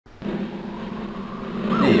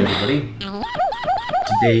everybody.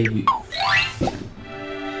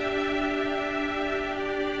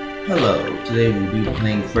 Today we'll be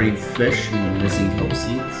playing Freddi Fish and Missing Kelp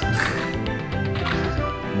Seeds.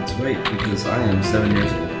 That's right, because I am 7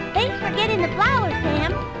 years old. Thanks for getting the flowers,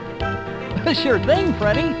 Sam. Sure thing,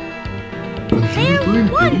 Freddi.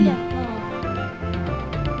 They're wonderful.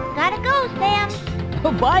 Gotta go, Sam.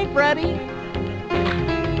 Bye, Freddi.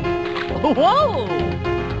 Whoa!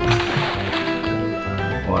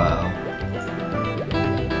 Wow.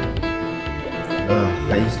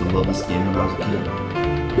 I used to love this game when I was a kid.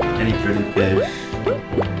 Any Freddi Fish,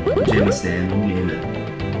 Jameson, you name it.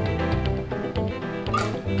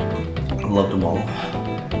 I loved them all.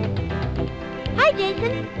 Hi,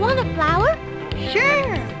 Jason. Want a flower?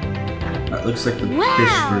 Sure. That looks like the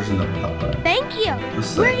fish version of Popeye. Thank you.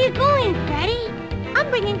 Where are you going, Freddi? I'm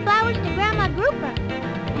bringing flowers to Grandma Grouper.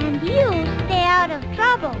 And you stay out of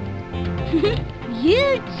trouble.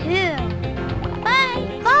 You too.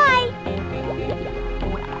 Bye. Bye.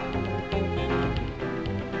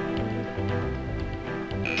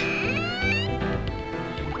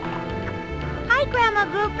 Hi, Grandma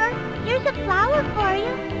Grouper. Here's a flower for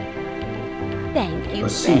you. Thank you,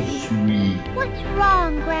 So sweet. What's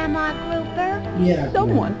wrong, Grandma Grouper? Yeah.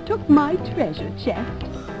 Someone took my treasure chest.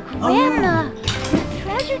 Grandma, the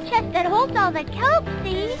treasure chest that holds all the kelp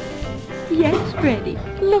seeds. Yes, Freddi.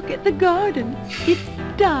 Look at the garden. It's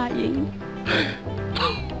dying.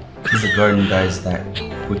 Because the garden dies that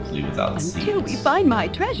quickly without seeds. Until we find my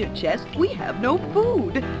treasure chest, we have no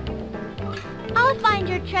food. I'll find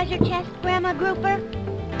your treasure chest, Grandma Grouper.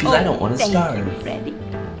 Because I don't want to starve. Thank you, Freddi.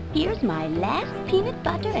 Here's my last peanut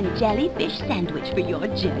butter and jellyfish sandwich for your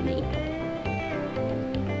journey.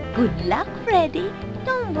 Good luck, Freddi.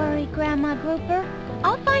 Don't worry, Grandma Grouper.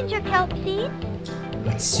 I'll find your kelp seeds.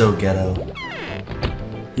 That's so ghetto.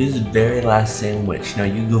 Here's the very last sandwich. Now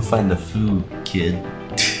you go find the food, kid.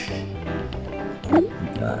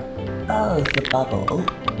 Oh, it's the bubble. Oh,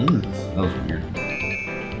 that was weird.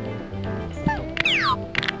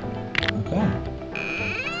 Okay.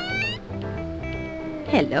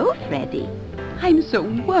 Hello, Freddi. I'm so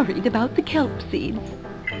worried about the kelp seeds.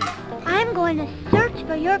 I'm going to search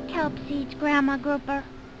for your kelp seeds, Grandma Grouper.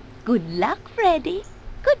 Good luck, Freddi.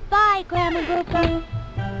 Goodbye, Grandma Grouper.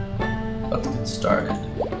 Let's get started.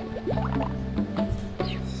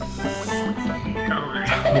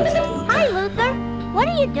 Hi, Luther. What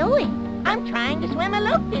are you doing? I'm trying to swim a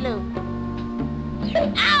loop-de-loop.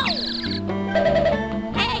 Ow!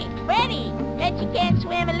 Hey, Freddi, bet you can't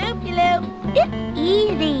swim a loop-de-loop. It's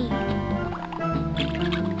easy.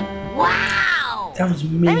 Wow! That was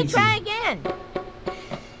amazing. Let me try again.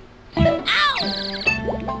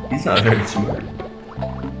 Ow! He's not very smart.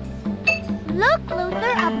 Look,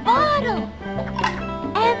 Luther, a bottle.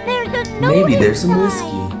 And there's a note Maybe there's some inside.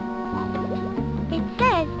 whiskey. It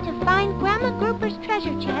says to find Grandma Grouper's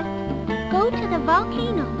treasure chest, go to the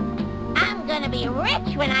volcano. I'm gonna be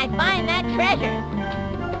rich when I find that treasure.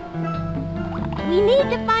 We need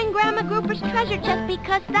to find Grandma Grouper's treasure chest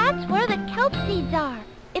because that's where the kelp seeds are.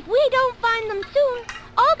 If we don't find them soon,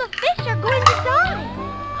 all the fish are going to die.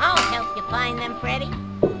 I'll help you find them, Freddi.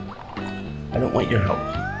 I don't want your help.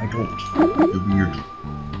 I don't. You're weird.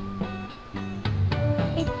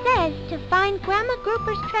 It says to find Grandma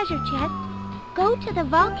Grouper's treasure chest, go to the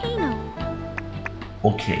volcano.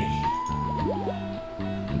 Okay.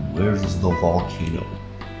 Where's the volcano?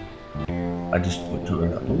 I just went to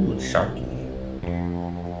it. Ooh, it's sharky.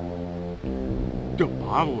 The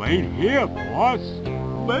bottle ain't here, boss.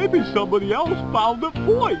 Maybe somebody else found it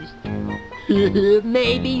first.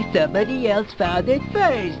 Maybe somebody else found it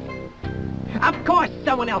first. Of course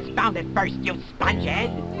someone else found it first, you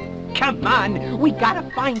spongehead! Come on, we gotta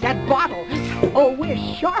find that bottle, or we're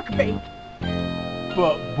shark bait!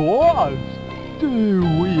 But boss,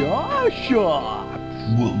 we are sharks.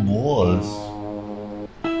 What was?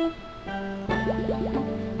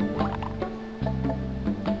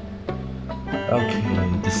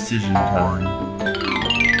 Okay, decision time.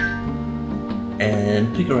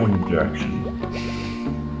 And pick a random direction.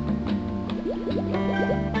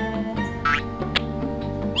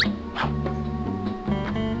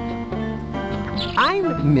 I'm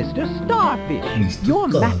Mr. Starfish, Mr. your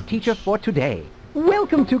math Starfish. teacher for today.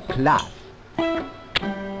 Welcome to class.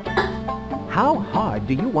 How hard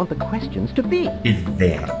do you want the questions to be?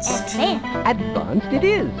 Advanced. Advanced it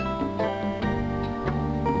is.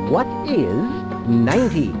 What is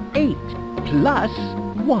 98 plus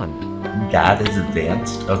 1? That is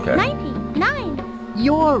advanced? Okay. 99.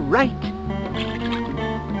 You're right.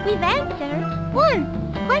 We've answered one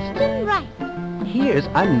question right. Here's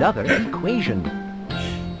another equation.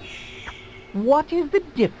 What is the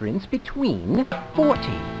difference between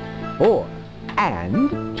 44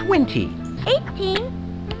 and 20? 18.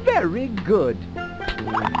 Very good.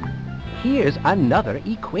 Here's another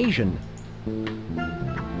equation.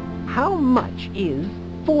 How much is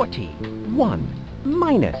 41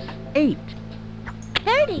 minus 8?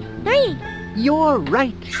 33. You're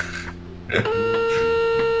right.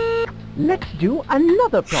 Let's do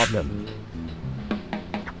another problem.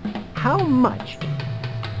 How much?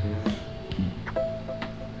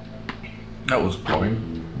 That was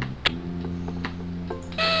boring.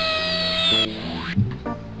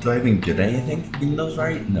 Do I even get anything in those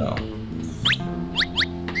right? No.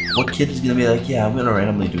 What kid is gonna be like, yeah, I'm gonna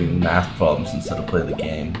randomly do math problems instead of play the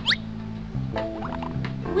game?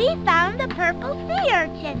 We found a purple sea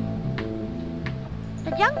urchin.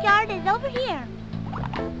 The junkyard is over here.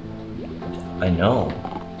 I know.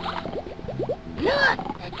 Look,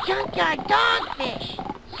 the junkyard dogfish.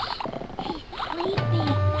 He's sleepy.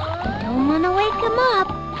 Don't want to wake him up.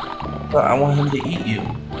 But I want him to eat you.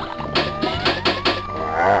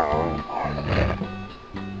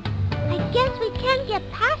 I guess we can't get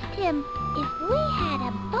past him. If we had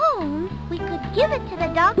a bone, we could give it to the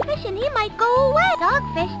dogfish and he might go away.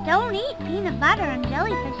 Dogfish don't eat peanut butter and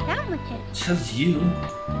jellyfish sandwiches. Says you.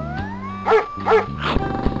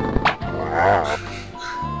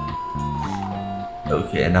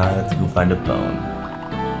 Okay, now I have to go find a bone.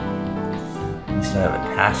 At least I have a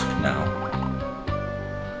task now.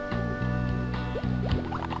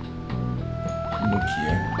 Look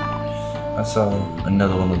here. I saw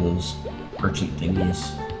another one of those urchin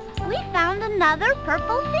thingies. We found another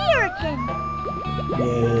purple sea urchin.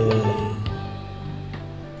 Yay.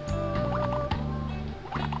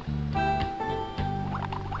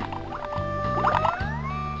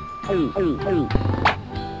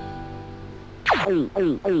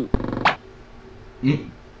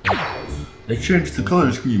 They changed the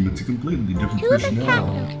color scheme. It's a completely different fish now.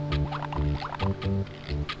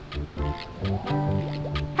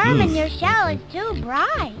 Herman, your shell is too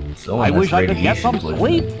bright. I wish I could get some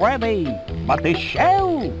sleep, Freddy. But this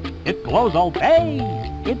shell, it glows all day.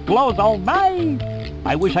 It glows all night.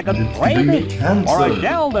 I wish I could trade it for a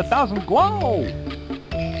shell that doesn't glow.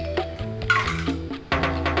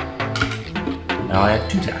 Now I have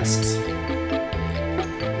two tasks.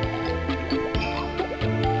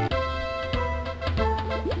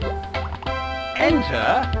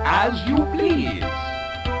 Enter as you please.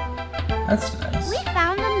 That's nice. We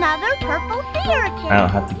found another purple sea urchin. I don't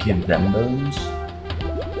have to give them bones.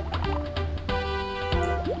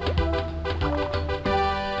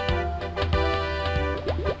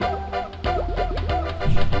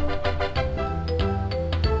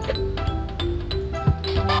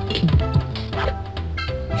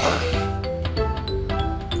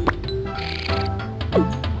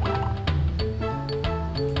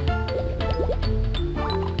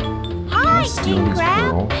 Hi, King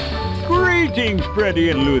Crab. Greetings, Freddy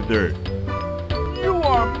and Luther. You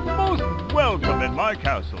are most welcome in my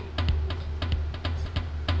castle.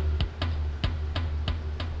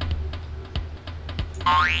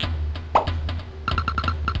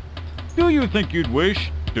 Do you think you'd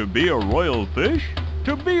wish to be a royal fish?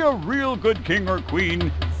 To be a real good king or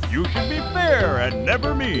queen, you should be fair and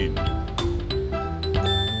never mean.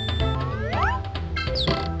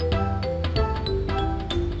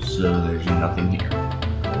 So there's nothing here.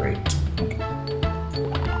 Great.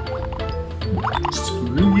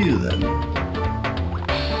 Screw you then.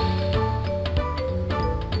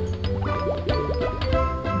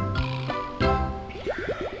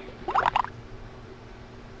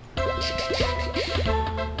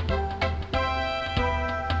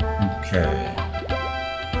 Okay.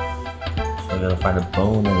 So I gotta find a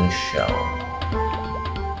bone and a shell.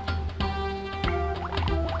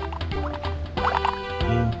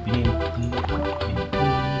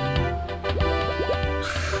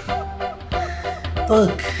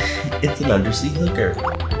 Look, it's an undersea hooker.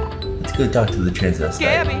 Let's go talk to the transvestite.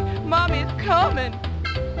 Gabby, Mommy's coming.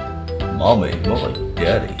 Mommy, more like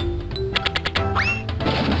Daddy.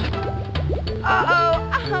 Uh-oh,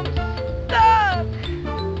 I'm stuck.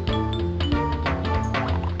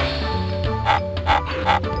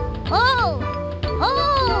 Oh!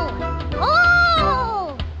 Oh!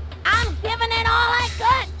 Oh! I'm giving it all I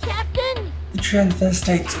got, Captain. The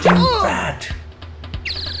transvestite's doing that.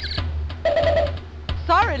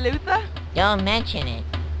 Sorry, Luther. Don't mention it.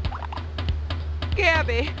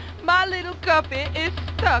 Gabby, my little guppy is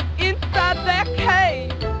stuck inside that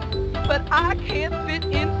cave. But I can't fit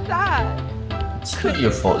inside. It's not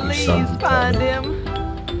your fault your son's Please a find dummy. him.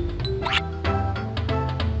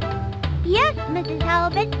 Yes, Mrs.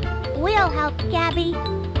 Halibut. We'll help Gabby.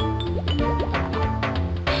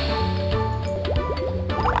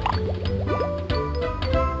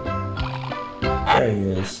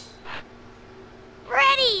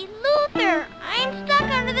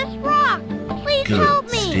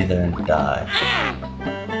 gonna die.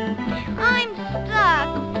 I'm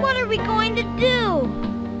stuck. What are we going to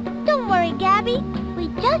do? Don't worry, Gabby. We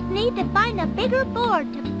just need to find a bigger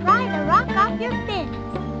board to pry the rock off your fin.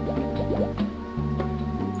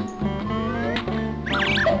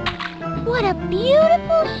 What a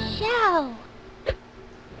beautiful shell.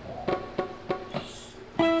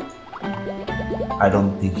 I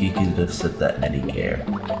don't think he could have said that any care.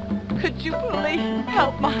 Could you please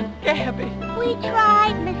help my Gabby? We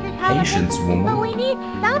tried, Mrs. Halliday, Patience, woman. but we need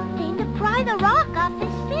something to pry the rock off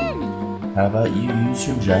his fin. How about you use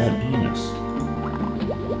your giant penis?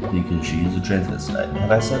 Because she is a transvestite.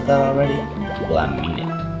 Have I said that already? Well, I mean it.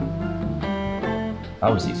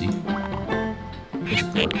 That was easy. It's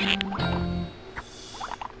a board.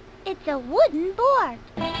 It's a wooden board.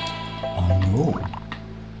 Oh no.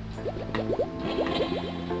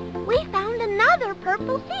 We found another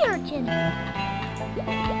purple sea urchin.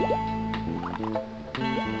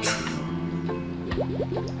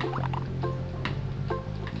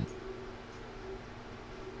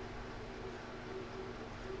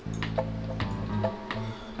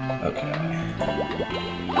 Okay.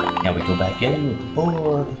 Now we go back in with the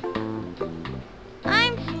board.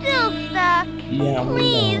 I'm still stuck. Yeah, we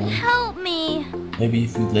Please know. help me. Maybe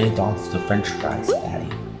if we laid off the french fries, Daddy.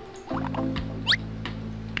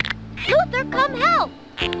 Luther, come help.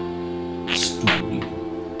 Stupid.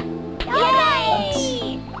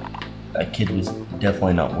 Yay! That kid was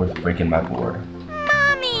definitely not worth breaking my board.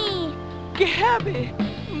 Mommy! Gabby,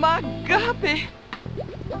 my Gabby.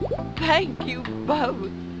 Thank you both.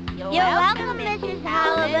 You're welcome, Mrs.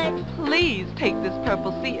 Halibut. Please take this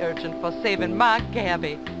purple sea urchin for saving my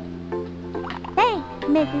Gabby. Thanks,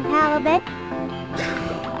 Mrs. Halibut.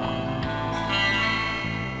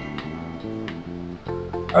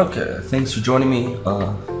 Okay, thanks for joining me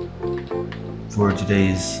for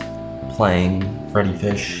today's playing Freddi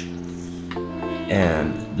Fish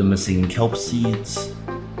and the missing kelp seeds.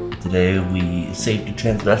 Today we saved a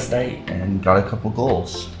transvestite and got a couple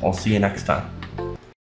goals. I'll see you next time.